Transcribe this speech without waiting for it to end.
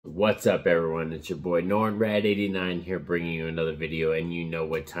What's up, everyone? It's your boy NornRad89 here, bringing you another video, and you know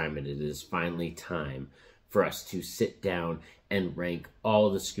what time it is. Finally time for us to sit down and rank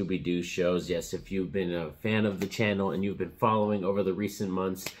all the Scooby-Doo shows. Yes, if you've been a fan of the channel and you've been following over the recent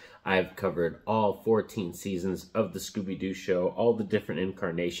months, I've covered all 14 seasons of the Scooby-Doo show, all the different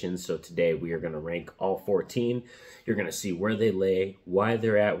incarnations. So today we are going to rank all 14. You're going to see where they lay, why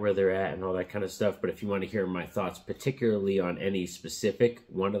they're at where they're at, and all that kind of stuff. But if you want to hear my thoughts, particularly on any specific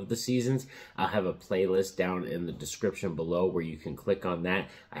one of the seasons, I'll have a playlist down in the description below where you can click on that.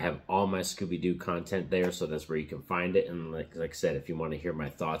 I have all my Scooby-Doo content there, so that's where you can find it. And like I said, if you want to hear my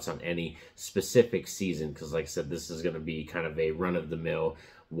thoughts on any specific season, because like I said, this is going to be kind of a run-of-the-mill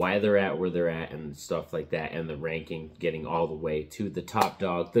why they're at where they're at and stuff like that, and the ranking getting all the way to the top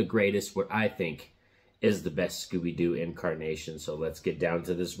dog, the greatest, what I think is the best Scooby-Doo incarnation. So let's get down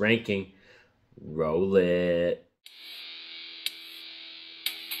to this ranking. Roll it.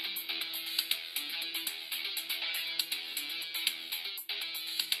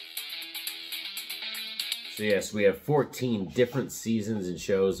 So yes, we have 14 different seasons and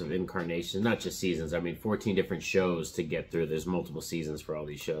shows of incarnation. Not just seasons, I mean 14 different shows to get through. There's multiple seasons for all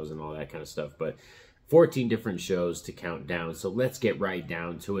these shows and all that kind of stuff, but 14 different shows to count down. So let's get right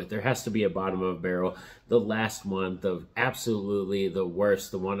down to it. There has to be a bottom of a barrel. The last one, absolutely the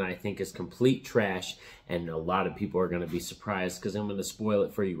worst, the one I think is complete trash, and a lot of people are going to be surprised because I'm going to spoil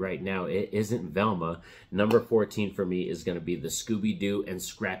it for you right now. It isn't Velma. Number 14 for me is going to be the Scooby-Doo and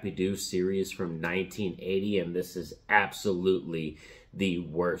Scrappy-Doo series from 1980, and this is absolutely the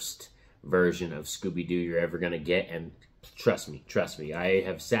worst version of Scooby-Doo you're ever going to get. And trust me, I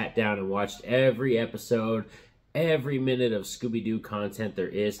have sat down and watched every episode, every minute of Scooby-Doo content there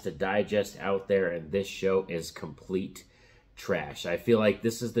is to digest out there, and this show is complete trash. I feel like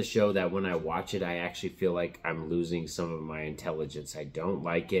this is the show that when I watch it, I actually feel like I'm losing some of my intelligence. I don't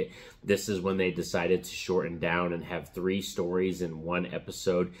like it. This is when they decided to shorten down and have 3 stories in one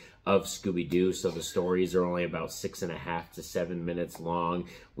episode of Scooby-Doo. So the stories are only about 6.5 to 7 minutes long.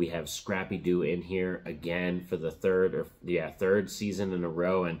 We have Scrappy-Doo in here again for the third season in a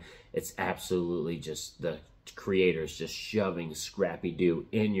row, and it's absolutely just the creators just shoving Scrappy-Doo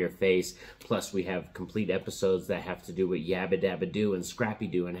in your face. Plus we have complete episodes that have to do with Yabba Dabba Doo and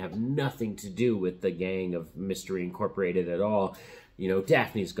Scrappy-Doo and have nothing to do with the gang of Mystery Incorporated at all. You know,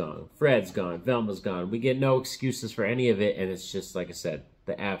 Daphne's gone, Fred's gone, Velma's gone. We get no excuses for any of it, and it's just, like I said,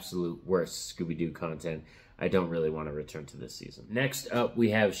 the absolute worst Scooby-Doo content. I don't really want to return to this season. Next up, we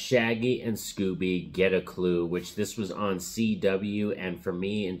have Shaggy and Scooby Get a Clue, which this was on CW, and for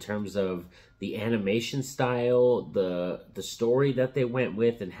me, in terms of the animation style, the story that they went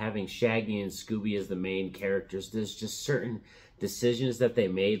with, and having Shaggy and Scooby as the main characters, there's just certain decisions that they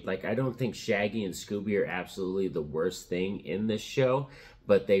made. Like, I don't think Shaggy and Scooby are absolutely the worst thing in this show,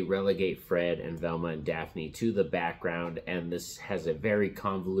 but they relegate Fred and Velma and Daphne to the background, and this has a very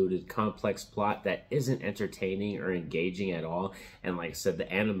convoluted, complex plot that isn't entertaining or engaging at all. And like I said,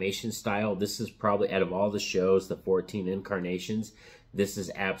 the animation style, this is probably, out of all the shows, the 14 incarnations, this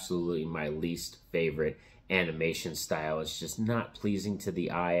is absolutely my least favorite animation style. It's just not pleasing to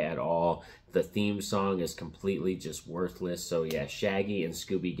the eye at all. The theme song is completely just worthless. So yeah, Shaggy and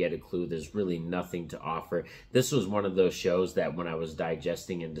Scooby Get a Clue, there's really nothing to offer. This was one of those shows that when I was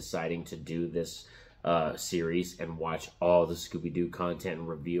digesting and deciding to do this series and watch all the Scooby-Doo content and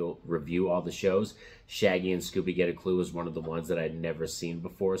review all the shows, Shaggy and Scooby Get a Clue was one of the ones that I'd never seen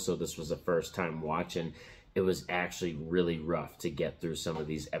before. So this was a first time watch, and it was actually really rough to get through some of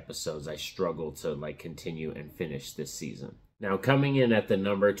these episodes. I struggled to continue and finish this season. Now, coming in at the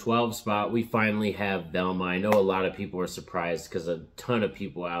number 12 spot, we finally have Velma. I know a lot of people are surprised because a ton of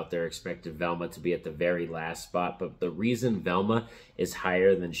people out there expected Velma to be at the very last spot, but the reason Velma is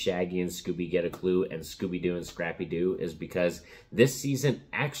higher than Shaggy and Scooby Get a Clue and Scooby-Doo and Scrappy-Doo is because this season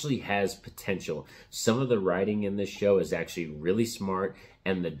actually has potential. Some of the writing in this show is actually really smart,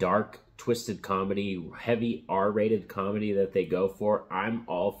 and the dark, twisted comedy, heavy R-rated comedy that they go for, I'm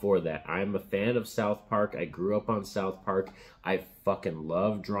all for that. I'm a fan of South Park. I grew up on South Park. I fucking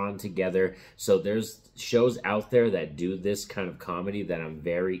love Drawn Together. So there's shows out there that do this kind of comedy that I'm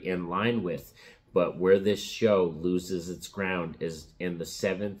very in line with. But where this show loses its ground is in the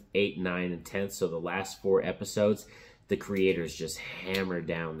 7th, 8th, 9th, and 10th. So the last 4 episodes, the creators just hammer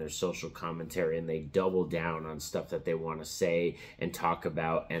down their social commentary, and they double down on stuff that they want to say and talk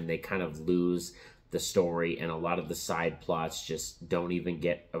about, and they kind of lose the story, and a lot of the side plots just don't even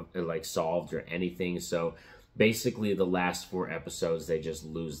get solved or anything. So basically the last 4 episodes, they just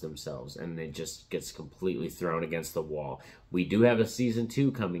lose themselves and it just gets completely thrown against the wall. We do have a season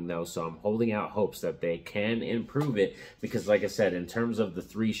 2 coming though, so I'm holding out hopes that they can improve it, because like I said, in terms of the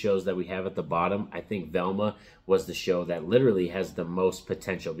 3 shows that we have at the bottom, I think Velma was the show that literally has the most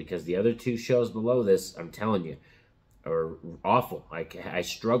potential, because the other 2 shows below this, I'm telling you, are awful. I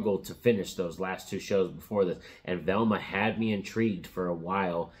struggled to finish those last 2 shows before this, and Velma had me intrigued for a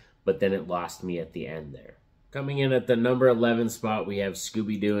while, but then it lost me at the end there. Coming in at the number 11 spot, we have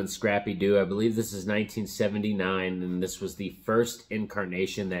Scooby-Doo and Scrappy-Doo. I believe this is 1979, and this was the first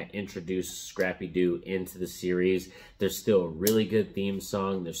incarnation that introduced Scrappy-Doo into the series. There's still a really good theme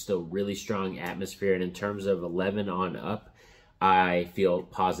song. There's still really strong atmosphere, and in terms of 11 on up, I feel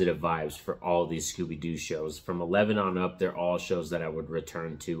positive vibes for all these Scooby-Doo shows. From 11 on up, they're all shows that I would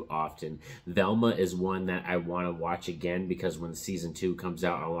return to often. Velma is one that I want to watch again, because when season 2 comes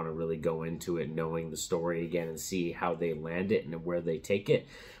out, I want to really go into it knowing the story again and see how they land it and where they take it.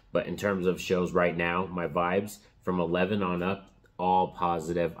 But in terms of shows right now, my vibes from 11 on up, all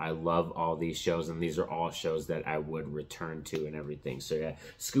positive. I love all these shows, and these are all shows that I would return to and everything. So yeah,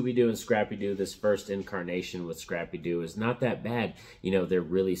 Scooby-Doo and Scrappy-Doo, this first incarnation with Scrappy-Doo is not that bad. You know, they're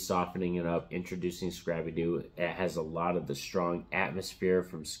really softening it up, introducing Scrappy-Doo. It has a lot of the strong atmosphere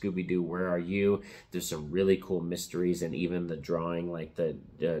from Scooby-Doo, Where Are You? There's some really cool mysteries, and even the drawing, like the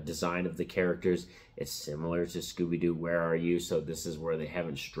design of the characters, it's similar to Scooby-Doo, Where Are You? So this is where they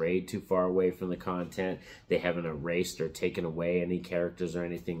haven't strayed too far away from the content. They haven't erased or taken away any characters or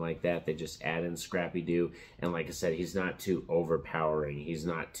anything like that. They just add in Scrappy-Doo. And like I said, he's not too overpowering. He's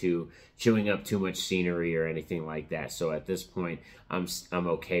not too chewing up too much scenery or anything like that. So at this point, I'm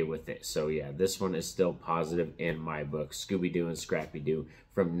okay with it. So yeah, this one is still positive in my book. Scooby-Doo and Scrappy-Doo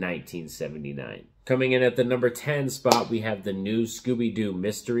from 1979. Coming in at the number 10 spot, we have the new Scooby-Doo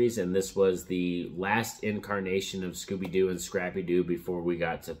Mysteries, and this was the last incarnation of Scooby-Doo and Scrappy-Doo before we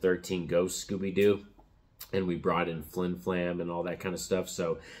got to 13 Ghost Scooby-Doo, and we brought in Flim Flam and all that kind of stuff.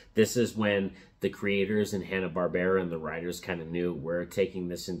 So this is when the creators in Hanna-Barbera and the writers kind of knew we're taking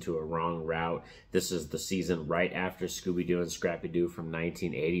this into a wrong route. This is the season right after Scooby-Doo and Scrappy-Doo from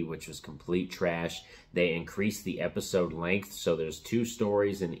 1980, which was complete trash. They increased the episode length, so there's 2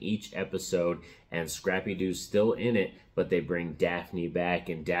 stories in each episode, and Scrappy-Doo's still in it, but they bring Daphne back,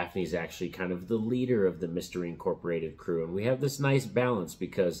 and Daphne's actually kind of the leader of the Mystery Incorporated crew. And we have this nice balance,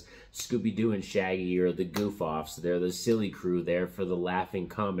 because Scooby-Doo and Shaggy are the goof-offs. They're the silly crew there for the laughing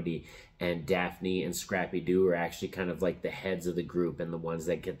comedy, and Daphne and Scrappy-Doo are actually kind of like the heads of the group and the ones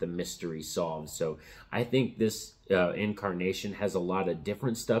that get the mystery solved. So I think this incarnation has a lot of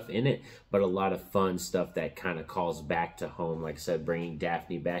different stuff in it, but a lot of fun stuff that kind of calls back to home. Like I said, bringing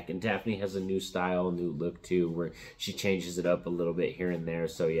Daphne back, and Daphne has a new style, new look too, where she changes it up a little bit here and there.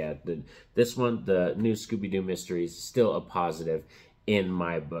 So yeah, this one, the new Scooby-Doo Mysteries, still a positive in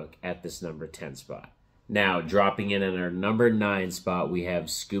my book at this number 10 spot. Now, dropping in at our number 9 spot, we have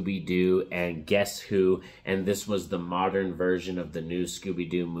Scooby-Doo and Guess Who, and this was the modern version of the new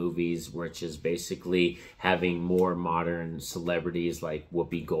Scooby-Doo movies, which is basically having more modern celebrities like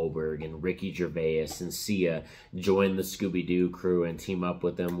Whoopi Goldberg and Ricky Gervais and Sia join the Scooby-Doo crew and team up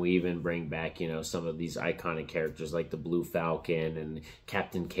with them. We even bring back, you know, some of these iconic characters like the Blue Falcon and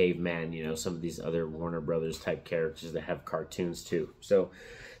Captain Caveman, you know, some of these other Warner Brothers type characters that have cartoons too. So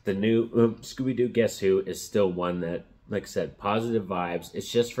the new Scooby-Doo Guess Who is still one that, like I said, positive vibes.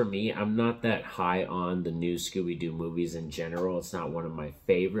 It's just, for me, I'm not that high on the new Scooby-Doo movies in general. It's not one of my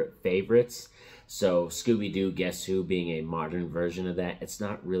favorites. So Scooby-Doo Guess Who being a modern version of that, it's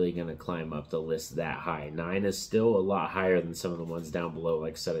not really going to climb up the list that high. 9 is still a lot higher than some of the ones down below.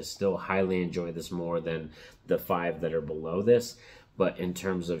 Like I said, I still highly enjoy this more than the 5 that are below this. But in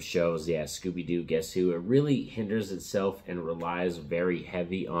terms of shows, yeah, Scooby-Doo Guess Who, it really hinders itself and relies very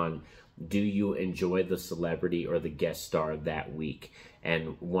heavy on, do you enjoy the celebrity or the guest star that week?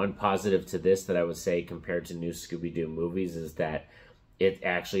 And one positive to this that I would say compared to new Scooby-Doo movies is that it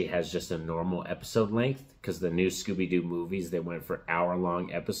actually has just a normal episode length, because the new Scooby-Doo movies, they went for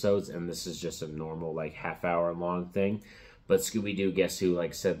hour-long episodes, and this is just a normal, like, half-hour-long thing. But Scooby-Doo Guess Who, like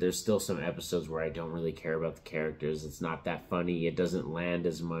I said, there's still some episodes where I don't really care about the characters. It's not that funny. It doesn't land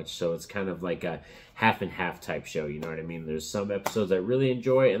as much. So it's kind of like a half and half type show. You know what I mean? There's some episodes I really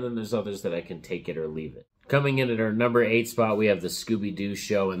enjoy, and then there's others that I can take it or leave it. Coming in at our number 8 spot, we have the Scooby-Doo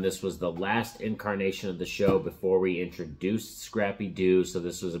show, and this was the last incarnation of the show before we introduced Scrappy-Doo. So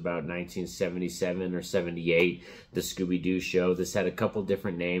this was about 1977 or 78, the Scooby-Doo show. This had a couple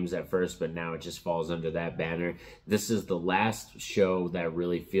different names at first, but now it just falls under that banner. This is the last show that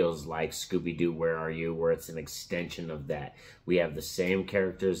really feels like Scooby-Doo, Where Are You?, where it's an extension of that. We have the same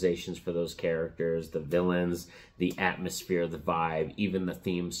characterizations for those characters, the villains, the atmosphere, the vibe, even the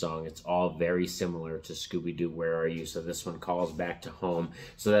theme song. It's all very similar to Scooby-Doo, Where Are You? So this one calls back to home.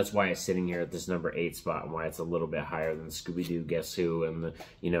 So that's why it's sitting here at this number 8 spot, and why it's a little bit higher than Scooby-Doo Guess Who and the,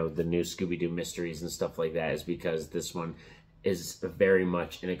 the new Scooby-Doo mysteries and stuff like that, is because this one is very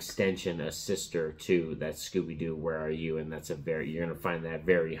much an extension, a sister to that Scooby-Doo, Where Are You? And that's you're going to find that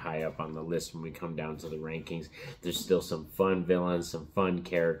very high up on the list when we come down to the rankings. There's still some fun villains, some fun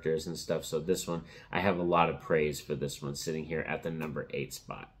characters and stuff. So this one, I have a lot of praise for this one, sitting here at the number 8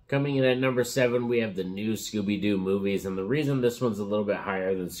 spot. Coming in at number 7, we have the new Scooby-Doo movies, and the reason this one's a little bit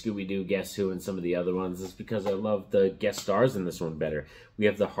higher than Scooby-Doo Guess Who and some of the other ones is because I love the guest stars in this one better. We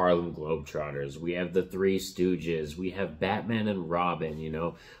have the Harlem Globetrotters, we have the Three Stooges, we have Batman and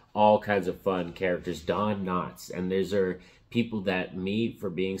Robin, all kinds of fun characters, Don Knotts, and these are people that me, for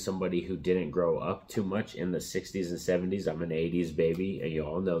being somebody who didn't grow up too much in the 60s and 70s, I'm an 80s baby, and you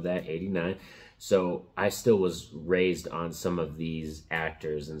all know that, 89. So I still was raised on some of these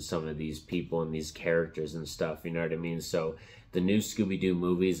actors and some of these people and these characters and stuff, you know what I mean? So the new Scooby-Doo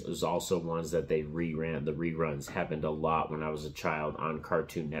movies was also ones that they reran. The reruns happened a lot when I was a child on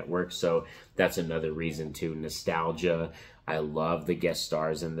Cartoon Network. So that's another reason too. Nostalgia. I love the guest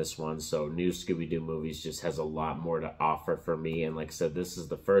stars in this one. So new Scooby-Doo movies just has a lot more to offer for me. And like I said, this is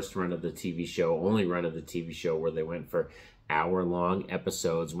the first run of the TV show, only run of the TV show where they went for hour-long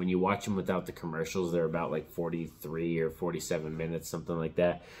episodes. When you watch them without the commercials, they're about like 43 or 47 minutes, something like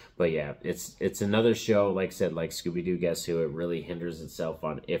that. But yeah, it's another show, like I said, like Scooby-Doo Guess Who. It really hinders itself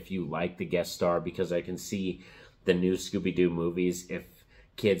on if you like the guest star, because I can see the new Scooby-Doo movies, if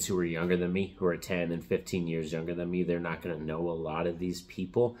kids who are younger than me, who are 10 and 15 years younger than me, they're not going to know a lot of these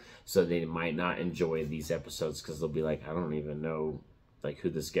people, so they might not enjoy these episodes because they'll be like, I don't even know like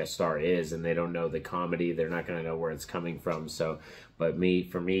who this guest star is, and they don't know the comedy. They're not going to know where it's coming from. So, but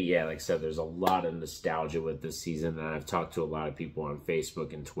for me, yeah, like I said, there's a lot of nostalgia with this season, and I've talked to a lot of people on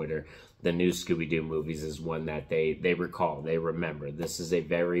Facebook and Twitter. The new Scooby-Doo movies is one that they recall, they remember. This is a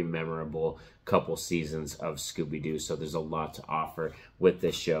very memorable couple seasons of Scooby-Doo, so there's a lot to offer with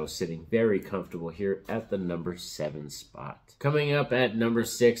this show, sitting very comfortable here at the number 7 spot. Coming up at number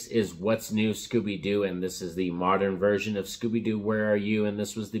 6 is What's New Scooby-Doo, and this is the modern version of Scooby-Doo Where Are You? And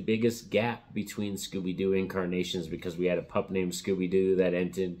this was the biggest gap between Scooby-Doo incarnations, because we had a pup named Scooby-Doo that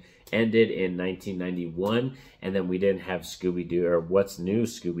ended in 1991, and then we didn't have Scooby-Doo, or What's New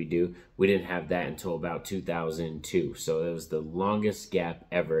Scooby-Doo, we didn't have that until about 2002. So it was the longest gap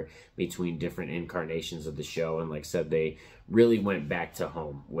ever between different incarnations of the show. And like I said, they really went back to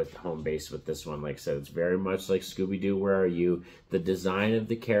home base with this one. Like I said, it's very much like Scooby-Doo Where Are You? The design of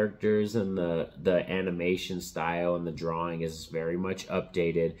the characters and the animation style and the drawing is very much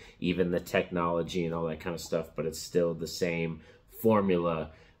updated, even the technology and all that kind of stuff, but it's still the same formula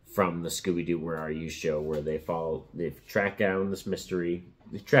from the Scooby-Doo Where Are You show, where they track down this mystery,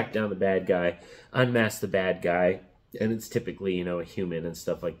 they track down the bad guy, unmask the bad guy, and it's typically, a human and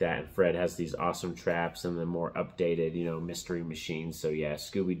stuff like that. And Fred has these awesome traps and the more updated, mystery machines. So yeah,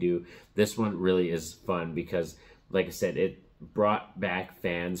 Scooby-Doo, this one really is fun because, like I said, it brought back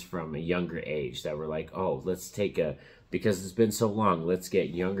fans from a younger age that were like, oh, because it's been so long, let's get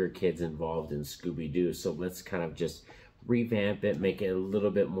younger kids involved in Scooby-Doo. So let's kind of just revamp it, make it a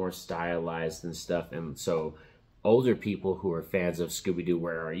little bit more stylized and stuff. And so older people who are fans of Scooby-Doo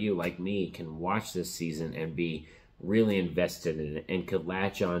Where Are You, like me, can watch this season and be really invested in it and could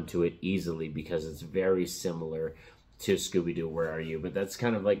latch on to it easily because it's very similar to Scooby-Doo Where Are You? But that's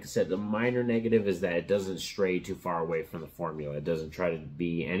kind of, like I said, the minor negative is that it doesn't stray too far away from the formula. It doesn't try to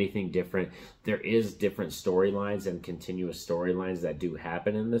be anything different. There is different storylines and continuous storylines that do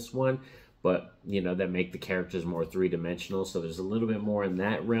happen in this one, but, that make the characters more three-dimensional. So there's a little bit more in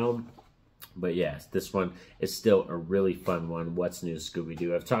that realm. But yes, this one is still a really fun one. What's New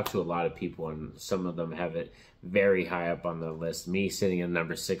Scooby-Doo? I've talked to a lot of people, and some of them have it very high up on the list. Me sitting in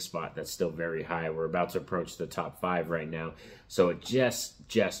number 6 spot, that's still very high. We're about to approach the top 5 right now. So it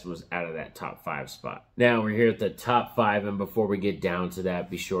just was out of that top 5 spot. Now we're here at the top 5, and before we get down to that,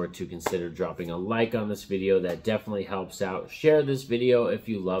 be sure to consider dropping a like on this video. That definitely helps out. Share this video if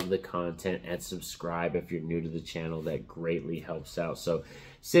you love the content, and subscribe if you're new to the channel. That greatly helps out. So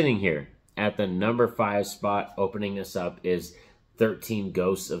sitting here at the number 5 spot, opening us up, is 13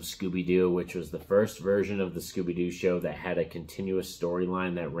 Ghosts of Scooby-Doo, which was the first version of the Scooby-Doo show that had a continuous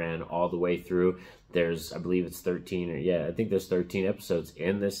storyline that ran all the way through. There's, I believe it's 13, or yeah, I think there's 13 episodes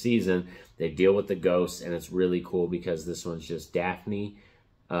in this season. They deal with the ghosts, and it's really cool because this one's just Daphne,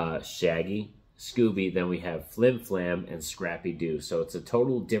 Shaggy, Scooby, then we have Flim Flam and Scrappy Doo. So it's a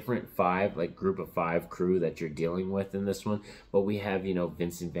total different group of 5 crew that you're dealing with in this one. But we have, you know,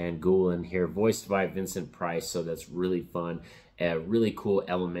 Vincent Van Gogh here, voiced by Vincent Price, so that's really fun. A really cool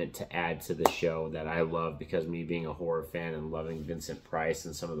element to add to the show that I love, because me being a horror fan and loving Vincent Price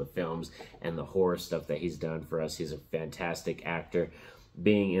and some of the films and the horror stuff that he's done for us, he's a fantastic actor.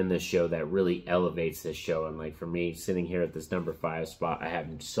 Being in this show, that really elevates this show. And like for me, sitting here at this number 5 spot, I have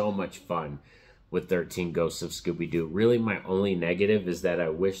so much fun with 13 Ghosts of Scooby-Doo. Really, my only negative is that I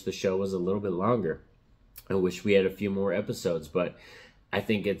wish the show was a little bit longer. I wish we had a few more episodes, but I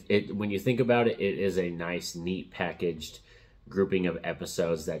think when you think about it, it is a nice, neat packaged grouping of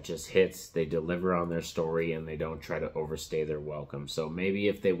episodes that just hits. They deliver on their story, and they don't try to overstay their welcome. So maybe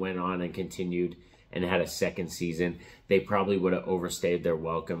if they went on and continued and had a second season, they probably would have overstayed their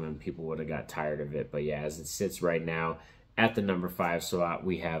welcome and people would have got tired of it. But yeah, as it sits right now, at the number 5 slot,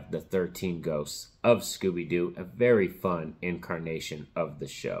 we have the 13 Ghosts of Scooby-Doo, a very fun incarnation of the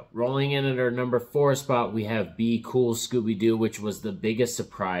show. Rolling in at our number 4 spot, we have Be Cool Scooby-Doo, which was the biggest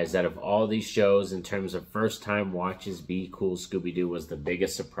surprise out of all these shows in terms of first-time watches. Be Cool Scooby-Doo was the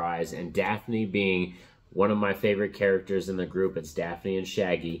biggest surprise, and Daphne being one of my favorite characters in the group. It's Daphne and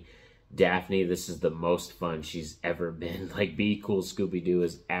Shaggy. Daphne, this is the most fun she's ever been. Like, Be Cool Scooby-Doo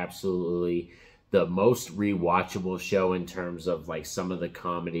is absolutely the most rewatchable show in terms of like some of the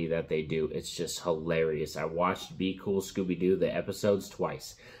comedy that they do. It's just hilarious. I watched Be Cool Scooby-Doo, the episodes,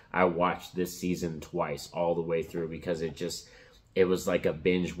 twice. I watched this season twice all the way through because it was like a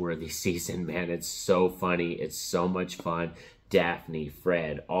binge-worthy season, man. It's so funny. It's so much fun. Daphne,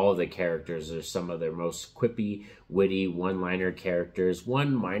 Fred, all the characters are some of their most quippy, witty, one-liner characters.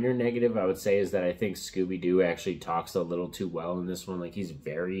 One minor negative I would say is that I think Scooby-Doo actually talks a little too well in this one. Like, he's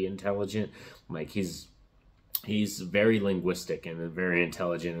very intelligent. Like, he's very linguistic and very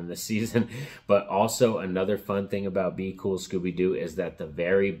intelligent in this season. But also another fun thing about Be Cool Scooby-Doo is that the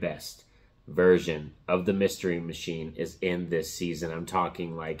very best version of the Mystery Machine is in this season. I'm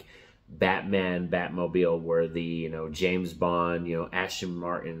talking like Batman, Batmobile worthy, you know, James Bond, you know, Aston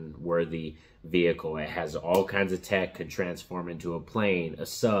Martin worthy vehicle. It has all kinds of tech, could transform into a plane, a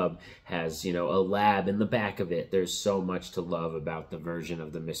sub, has, you know, a lab in the back of it. There's so much to love about the version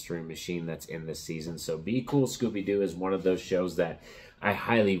of the Mystery Machine that's in this season. So Be Cool Scooby-Doo is one of those shows that I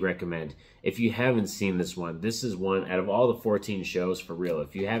highly recommend. If you haven't seen this one, this is one out of all the 14 shows, for real.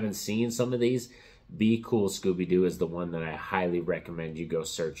 If you haven't seen some of these, Be Cool Scooby-Doo is the one that I highly recommend you go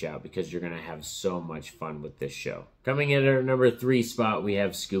search out, because you're going to have so much fun with this show. Coming in at our number 3 spot, we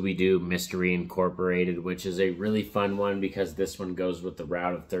have Scooby-Doo Mystery Incorporated, which is a really fun one because this one goes with the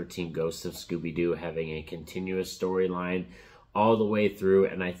route of 13 Ghosts of Scooby-Doo, having a continuous storyline all the way through.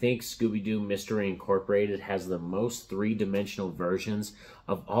 And I think Scooby-Doo Mystery Incorporated has the most 3-dimensional versions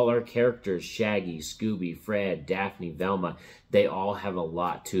of all our characters. Shaggy, Scooby, Fred, Daphne, Velma. They all have a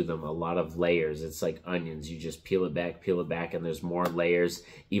lot to them, a lot of layers. It's like onions. You just peel it back, and there's more layers.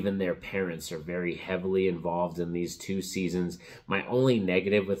 Even their parents are very heavily involved in these 2 seasons. My only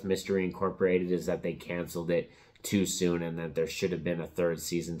negative with Mystery Incorporated is that they canceled it too soon, and that there should have been a 3rd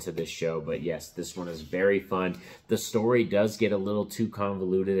season to this show. But yes, this one is very fun. The story does get a little too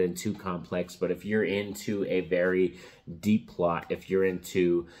convoluted and too complex, but if you're into a very deep plot, if you're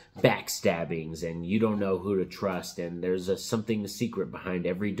into backstabbings and you don't know who to trust and there's something secret behind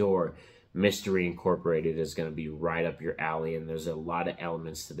every door, Mystery Incorporated is going to be right up your alley. And there's a lot of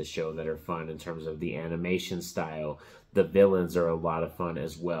elements to the show that are fun in terms of the animation style. The villains are a lot of fun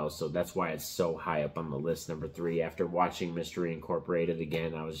as well. So that's why it's so high up on the list, number 3. After watching Mystery Incorporated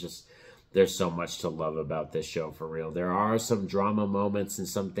again, there's so much to love about this show, for real. There are some drama moments and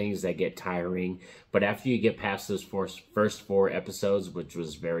some things that get tiring, but after you get past those first 4 episodes, which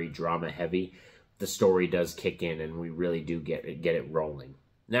was very drama heavy, the story does kick in and we really do get it rolling.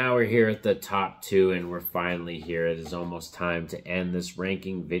 Now we're here at the top 2, and we're finally here. It is almost time to end this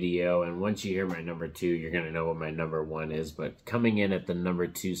ranking video, and once you hear my number 2, you're going to know what my number 1 is. But coming in at the number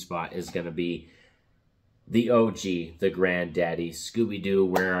 2 spot is going to be the OG, the granddaddy, Scooby-Doo,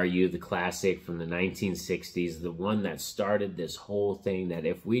 Where Are You?, the classic from the 1960s, the one that started this whole thing, that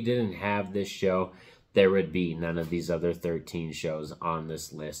if we didn't have this show, there would be none of these other 13 shows on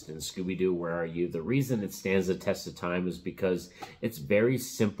this list. And Scooby-Doo, Where Are You?, the reason it stands the test of time is because it's very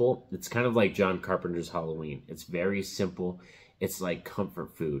simple. It's kind of like John Carpenter's Halloween. It's very simple. It's like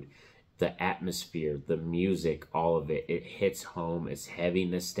comfort food. the atmosphere, the music, all of it. It hits home. It's heavy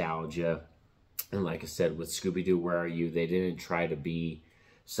nostalgia. And like I said, with Scooby-Doo, Where Are You? They didn't try to be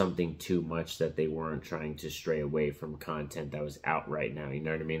something too much that they weren't trying to stray away from content that was out right now. You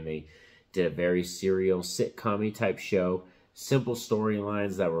know what I mean? They did a very serial sitcom-y type show. Simple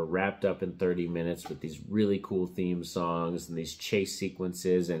storylines that were wrapped up in 30 minutes with these really cool theme songs and these chase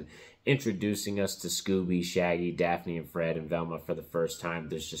sequences and introducing us to Scooby, Shaggy, Daphne, and Fred, and Velma for the first time.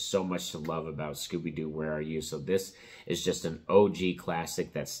 There's just so much to love about Scooby-Doo, Where Are You? So this is just an OG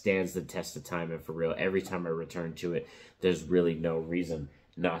classic that stands the test of time, and for real, every time I return to it, there's really no reason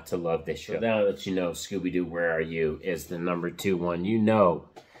not to love this show. So now that you know Scooby-Doo, Where Are You? Is the #2 one, you know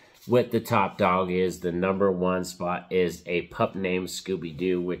what the top dog is. The #1 spot is a pup named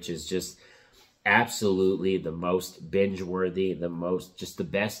Scooby-Doo, which is just absolutely the most binge-worthy, just the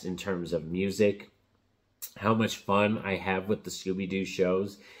best in terms of music, how much fun I have with the Scooby-Doo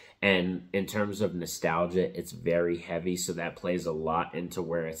shows, and in terms of nostalgia, it's very heavy, so that plays a lot into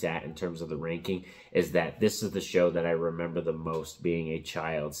where it's at in terms of the ranking, is that this is the show that I remember the most being a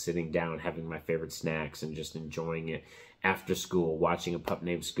child, sitting down, having my favorite snacks, and just enjoying it after school, watching a pup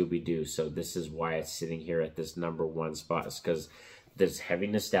named Scooby-Doo. So this is why it's sitting here at this #1 spot, is because there's heavy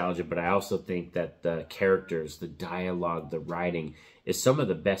nostalgia, but I also think that the characters, the dialogue, the writing is some of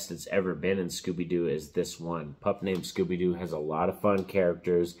the best it's ever been in Scooby-Doo is this one. Pup Named Scooby-Doo has a lot of fun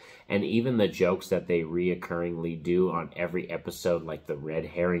characters, and even the jokes that they reoccurringly do on every episode, like the red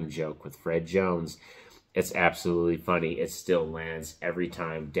herring joke with Fred Jones, it's absolutely funny. It still lands every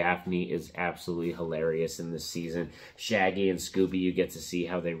time. Daphne is absolutely hilarious in this season. Shaggy and Scooby, you get to see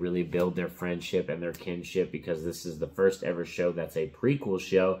how they really build their friendship and their kinship, because this is the first ever show that's a prequel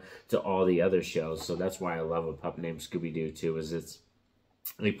show to all the other shows. So that's why I love A Pup Named Scooby-Doo too, is it's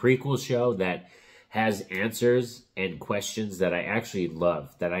a prequel show that has answers and questions that I actually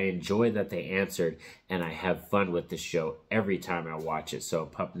love, that I enjoy that they answered, and I have fun with the show every time I watch it. So A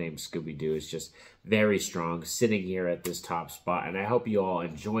Pup Named Scooby-Doo is just very strong, sitting here at this top spot, and I hope you all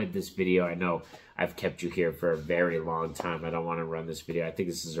enjoyed this video. I know I've kept you here for a very long time. I don't want to run this video. I think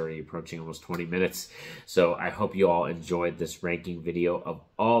this is already approaching almost 20 minutes. So I hope you all enjoyed this ranking video of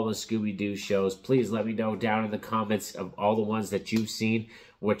all the Scooby-Doo shows. Please let me know down in the comments of all the ones that you've seen.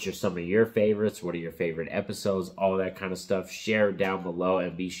 Which are some of your favorites? What are your favorite episodes? All that kind of stuff. Share down below,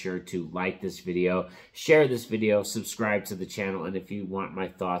 and be sure to like this video, share this video, subscribe to the channel, and if you want my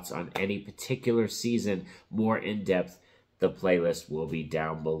thoughts on any particular season more in depth, the playlist will be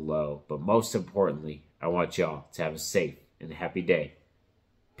down below. But most importantly, I want y'all to have a safe and happy day.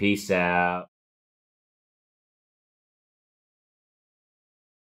 Peace out.